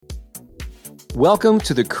Welcome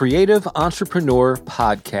to the Creative Entrepreneur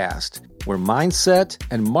Podcast, where mindset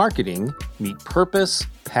and marketing meet purpose,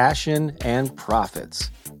 passion, and profits.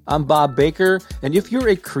 I'm Bob Baker, and if you're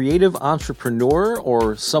a creative entrepreneur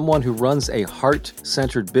or someone who runs a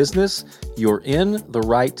heart-centered business, you're in the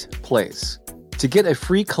right place. To get a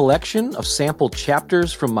free collection of sample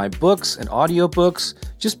chapters from my books and audiobooks,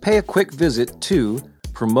 just pay a quick visit to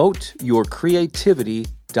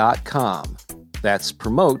promoteyourcreativity.com. That's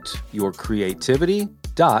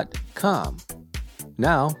promoteyourcreativity.com.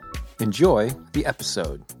 Now, enjoy the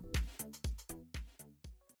episode.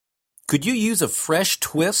 Could you use a fresh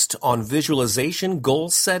twist on visualization, goal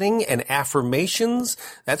setting, and affirmations?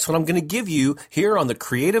 That's what I'm going to give you here on The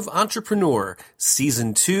Creative Entrepreneur,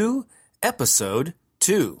 Season 2, Episode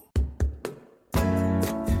 2.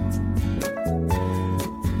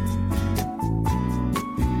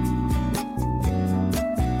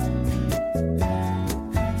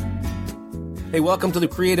 Hey, welcome to The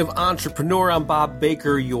Creative Entrepreneur. I'm Bob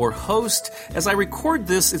Baker, your host. As I record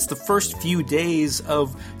this, it's the first few days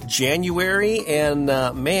of January, and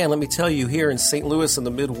man, let me tell you, here in St. Louis in the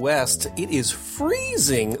Midwest, it is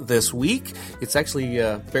freezing this week. It's actually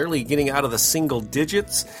barely getting out of the single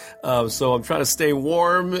digits, so I'm trying to stay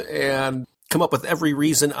warm and come up with every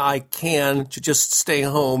reason I can to just stay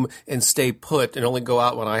home and stay put and only go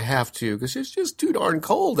out when I have to, because it's just too darn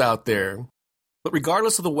cold out there. But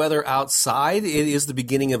regardless of the weather outside, it is the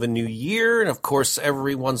beginning of a new year, and of course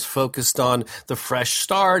everyone's focused on the fresh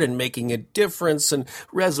start and making a difference and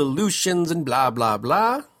resolutions and blah, blah,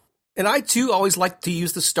 blah. And I, too, always like to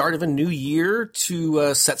use the start of a new year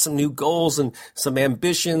to set some new goals and some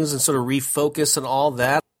ambitions and sort of refocus and all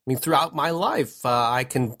that. I mean, throughout my life, I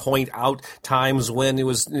can point out times when it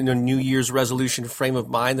was in a New Year's resolution frame of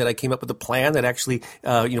mind that I came up with a plan that actually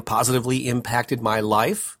positively impacted my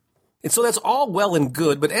life. And so that's all well and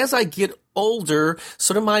good, but as I get older,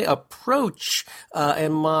 sort of my approach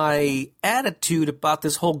and my attitude about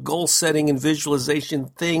this whole goal setting and visualization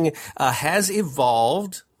thing has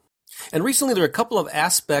evolved. And recently there are a couple of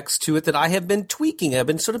aspects to it that I have been tweaking. I've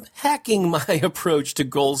been sort of hacking my approach to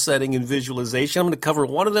goal setting and visualization. I'm going to cover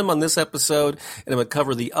one of them on this episode, and I'm going to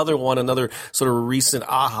cover the other one, another sort of recent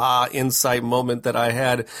aha insight moment that I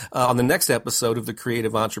had on the next episode of The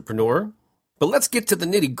Creative Entrepreneur. But let's get to the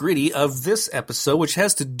nitty-gritty of this episode, which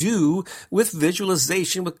has to do with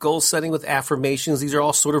visualization, with goal setting, with affirmations. These are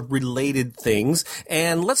all sort of related things.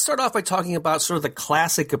 And let's start off by talking about sort of the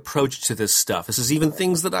classic approach to this stuff. This is even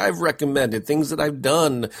things that I've recommended, things that I've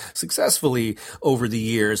done successfully over the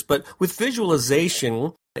years. But with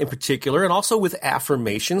visualization in particular, and also with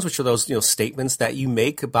affirmations, which are those, statements that you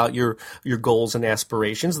make about your goals and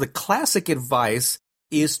aspirations, the classic advice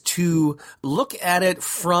is to look at it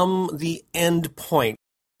from the end point.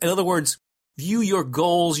 In other words, view your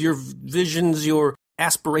goals, your visions, your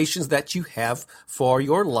aspirations that you have for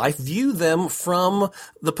your life, view them from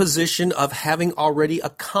the position of having already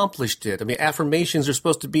accomplished it. I mean, affirmations are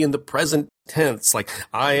supposed to be in the present tense, like,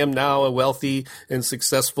 I am now a wealthy and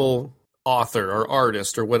successful author or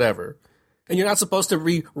artist or whatever. And you're not supposed to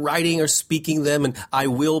be writing or speaking them, and I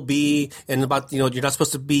will be, and about, you're not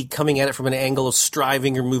supposed to be coming at it from an angle of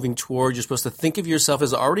striving or moving toward. You're supposed to think of yourself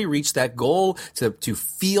as already reached that goal, to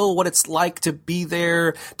feel what it's like to be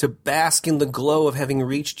there, to bask in the glow of having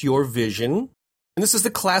reached your vision. And this is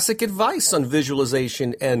the classic advice on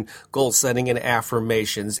visualization and goal setting and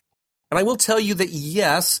affirmations. And I will tell you that,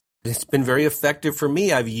 yes, it's been very effective for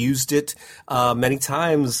me. I've used it many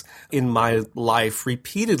times in my life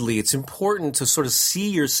repeatedly. It's important to sort of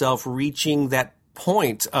see yourself reaching that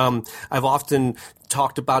point. I've often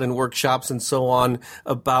talked about in workshops and so on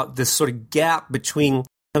about this sort of gap between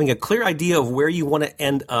having a clear idea of where you want to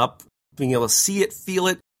end up, being able to see it, feel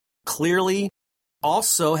it clearly,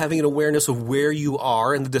 also having an awareness of where you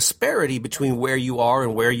are and the disparity between where you are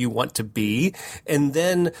and where you want to be. And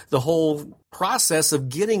then the whole process of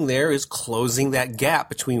getting there is closing that gap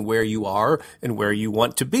between where you are and where you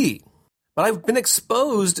want to be. But I've been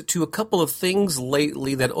exposed to a couple of things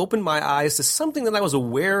lately that opened my eyes to something that I was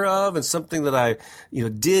aware of and something that I,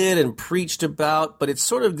 did and preached about. But it's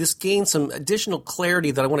sort of just gained some additional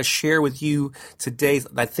clarity that I want to share with you today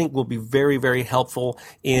that I think will be very, very helpful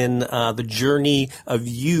in the journey of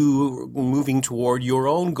you moving toward your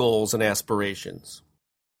own goals and aspirations.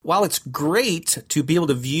 While it's great to be able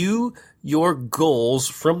to view your goals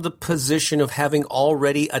from the position of having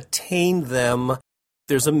already attained them,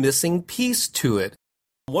 there's a missing piece to it.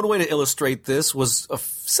 One way to illustrate this was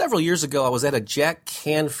several years ago, I was at a Jack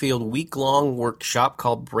Canfield week-long workshop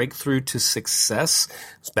called Breakthrough to Success.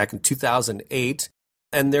 It was back in 2008.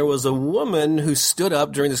 And there was a woman who stood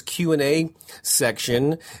up during this Q&A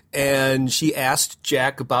section, and she asked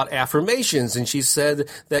Jack about affirmations. And she said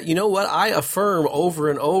that, you know what, I affirm over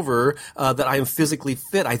and over that I am physically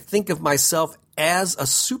fit. I think of myself as a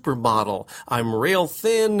supermodel. I'm rail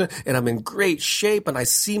thin and I'm in great shape and I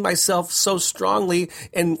see myself so strongly.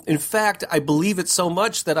 And in fact, I believe it so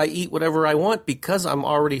much that I eat whatever I want because I'm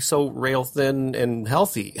already so rail thin and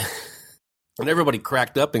healthy. And everybody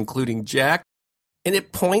cracked up, including Jack. And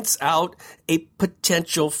it points out a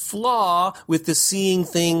potential flaw with the seeing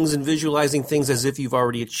things and visualizing things as if you've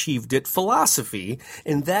already achieved it philosophy.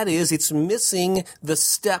 And that is, it's missing the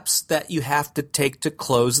steps that you have to take to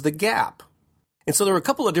close the gap. And so there were a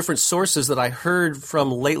couple of different sources that I heard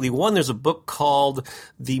from lately. One, there's a book called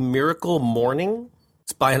The Miracle Morning.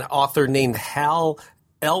 It's by an author named Hal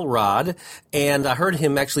Elrod. And I heard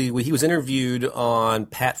him actually, he was interviewed on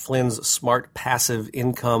Pat Flynn's Smart Passive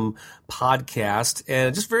Income podcast.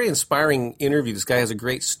 And just very inspiring interview. This guy has a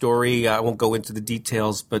great story. I won't go into the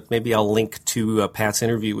details, but maybe I'll link to Pat's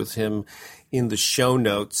interview with him in the show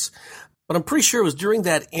notes. But I'm pretty sure it was during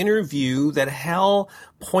that interview that Hal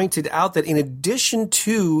pointed out that in addition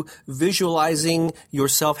to visualizing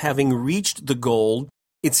yourself having reached the goal,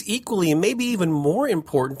 it's equally and maybe even more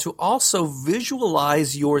important to also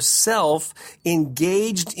visualize yourself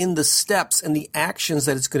engaged in the steps and the actions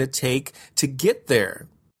that it's going to take to get there.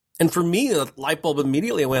 And for me, the light bulb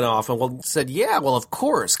immediately went off and said, yeah, well, of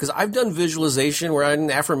course, because I've done visualization where I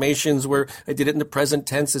did affirmations where I did it in the present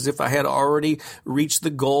tense as if I had already reached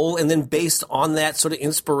the goal. And then based on that sort of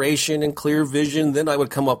inspiration and clear vision, then I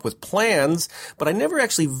would come up with plans. But I never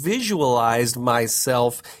actually visualized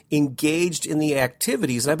myself engaged in the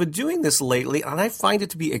activities. And I've been doing this lately, and I find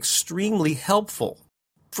it to be extremely helpful.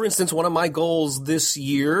 For instance, one of my goals this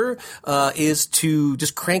year is to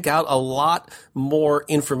just crank out a lot more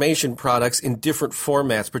information products in different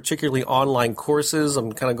formats, particularly online courses.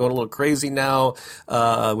 I'm kind of going a little crazy now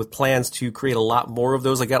with plans to create a lot more of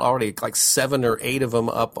those. I got already like 7 or 8 of them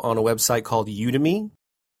up on a website called Udemy.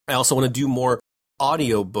 I also want to do more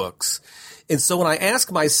audiobooks. And so when I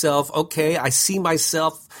ask myself, okay, I see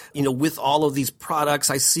myself, with all of these products,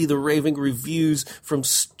 I see the raving reviews from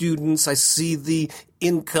students, I see the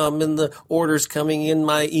income and the orders coming in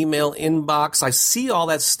my email inbox, I see all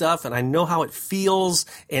that stuff and I know how it feels,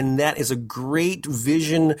 and that is a great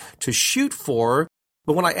vision to shoot for.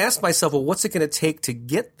 But when I ask myself, well, what's it going to take to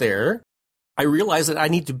get there? I realize that I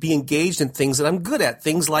need to be engaged in things that I'm good at,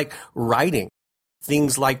 things like writing,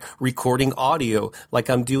 things like recording audio like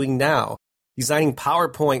I'm doing now, designing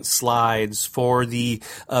PowerPoint slides for the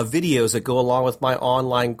videos that go along with my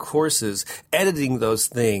online courses, editing those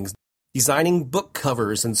things, designing book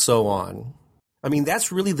covers, and so on. I mean,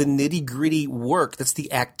 that's really the nitty-gritty work. That's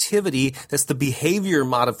the activity. That's the behavior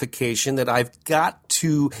modification that I've got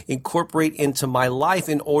to incorporate into my life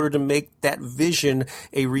in order to make that vision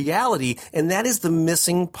a reality. And that is the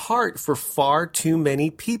missing part for far too many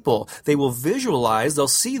people. They will visualize, they'll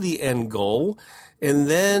see the end goal, and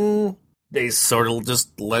then they sort of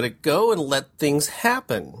just let it go and let things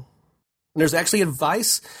happen. And there's actually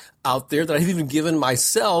advice out there that I've even given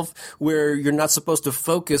myself where you're not supposed to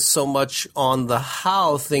focus so much on the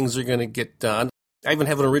how things are going to get done. I even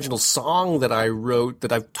have an original song that I wrote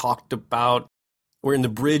that I've talked about where in the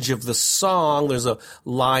bridge of the song, there's a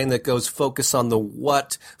line that goes, focus on the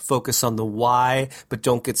what, focus on the why, but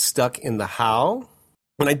don't get stuck in the how.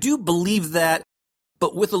 And I do believe that,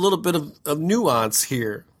 but with a little bit of nuance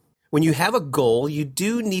here. When you have a goal, you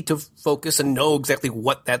do need to focus and know exactly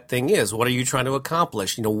what that thing is. What are you trying to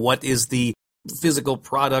accomplish? What is the physical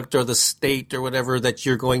product or the state or whatever that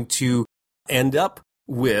you're going to end up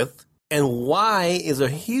with? And why is a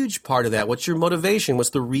huge part of that. What's your motivation?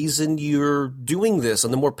 What's the reason you're doing this?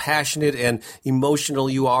 And the more passionate and emotional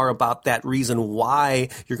you are about that reason why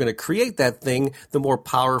you're going to create that thing, the more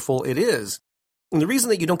powerful it is. And the reason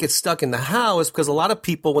that you don't get stuck in the how is because a lot of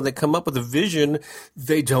people, when they come up with a vision,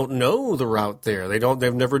 they don't know the route there.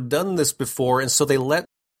 They've never done this before. And so they let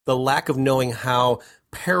the lack of knowing how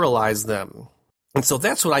paralyze them. And so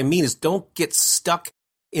that's what I mean is don't get stuck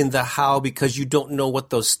in the how because you don't know what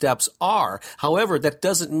those steps are. However, that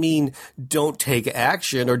doesn't mean don't take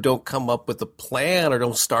action or don't come up with a plan or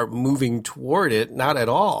don't start moving toward it. Not at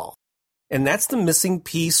all. And that's the missing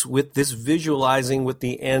piece with this visualizing with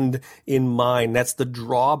the end in mind. That's the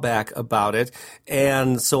drawback about it.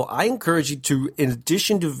 And so I encourage you to, in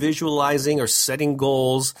addition to visualizing or setting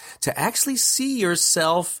goals, to actually see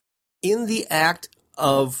yourself in the act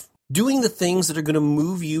of doing the things that are going to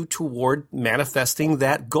move you toward manifesting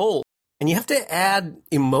that goal. And you have to add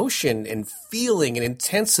emotion and feeling and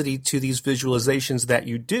intensity to these visualizations that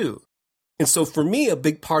you do. And so for me, a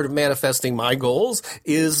big part of manifesting my goals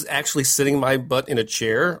is actually sitting my butt in a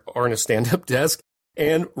chair or in a stand-up desk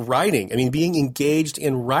and writing. I mean, being engaged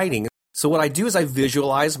in writing. So what I do is I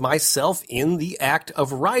visualize myself in the act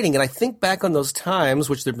of writing. And I think back on those times,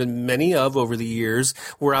 which there have been many of over the years,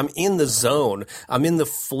 where I'm in the zone, I'm in the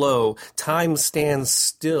flow, time stands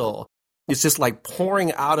still. It's just like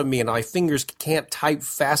pouring out of me, and my fingers can't type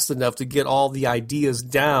fast enough to get all the ideas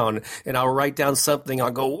down. And I'll write down something,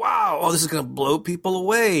 I'll go, wow, oh, this is going to blow people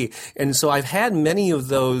away. And so I've had many of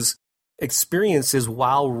those experiences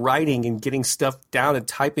while writing and getting stuff down and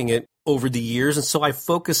typing it over the years. And so I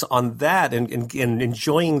focus on that and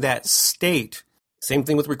enjoying that state. Same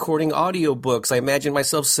thing with recording audiobooks. I imagine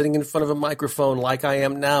myself sitting in front of a microphone like I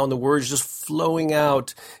am now, and the words just flowing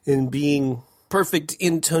out and being perfect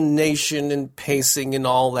intonation and pacing and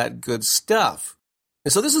all that good stuff.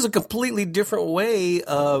 And so this is a completely different way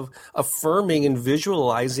of affirming and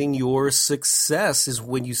visualizing your success, is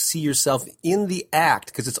when you see yourself in the act,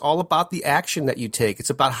 because it's all about the action that you take. It's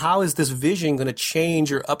about how is this vision going to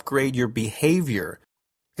change or upgrade your behavior.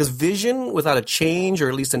 Because vision without a change, or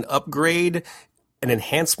at least an upgrade, an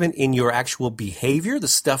enhancement in your actual behavior, the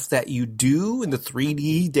stuff that you do in the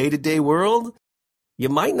 3D day-to-day world, you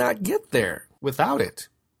might not get there without it.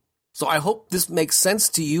 So I hope this makes sense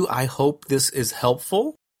to you. I hope this is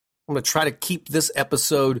helpful. I'm going to try to keep this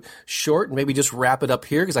episode short and maybe just wrap it up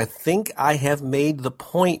here, because I think I have made the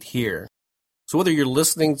point here. So whether you're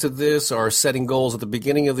listening to this or setting goals at the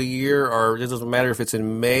beginning of the year, or it doesn't matter if it's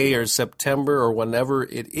in May or September or whenever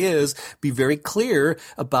it is, be very clear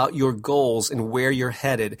about your goals and where you're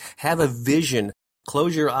headed. Have a vision.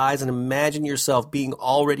 Close your eyes and imagine yourself being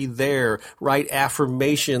already there. Write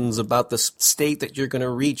affirmations about the state that you're going to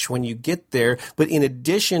reach when you get there. But in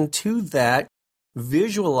addition to that,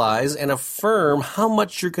 visualize and affirm how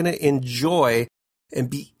much you're going to enjoy and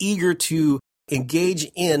be eager to engage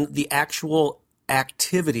in the actual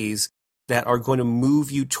activities that are going to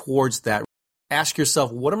move you towards that. Ask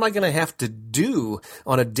yourself, what am I going to have to do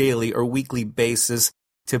on a daily or weekly basis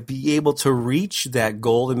to be able to reach that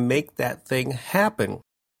goal and make that thing happen?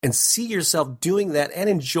 And see yourself doing that and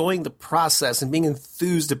enjoying the process and being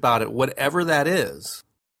enthused about it, whatever that is.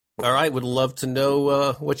 All right, would love to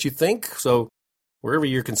know what you think. So wherever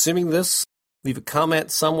you're consuming this, leave a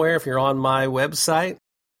comment somewhere if you're on my website.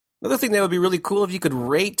 Another thing that would be really cool if you could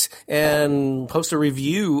rate and post a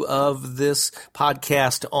review of this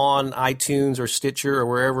podcast on iTunes or Stitcher or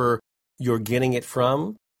wherever you're getting it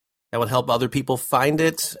from. That would help other people find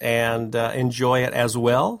it and enjoy it as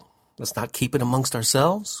well. Let's not keep it amongst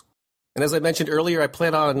ourselves. And as I mentioned earlier, I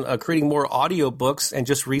plan on creating more audiobooks, and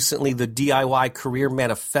just recently the DIY Career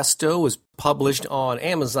Manifesto was published on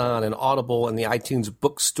Amazon and Audible and the iTunes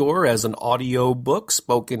bookstore as an audiobook,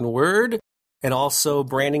 spoken word. And also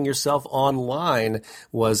Branding Yourself Online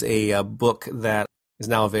was a book that is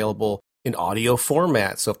now available in audio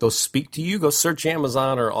format. So if those speak to you, go search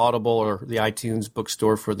Amazon or Audible or the iTunes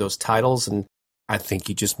bookstore for those titles, and I think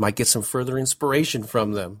you just might get some further inspiration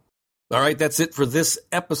from them. All right, that's it for this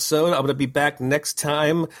episode. I'm going to be back next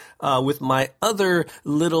time with my other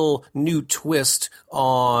little new twist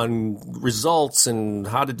on results and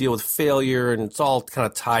how to deal with failure, and it's all kind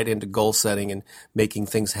of tied into goal setting and making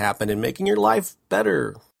things happen and making your life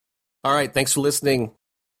better. All right, thanks for listening.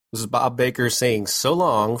 This is Bob Baker saying so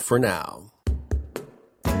long for now.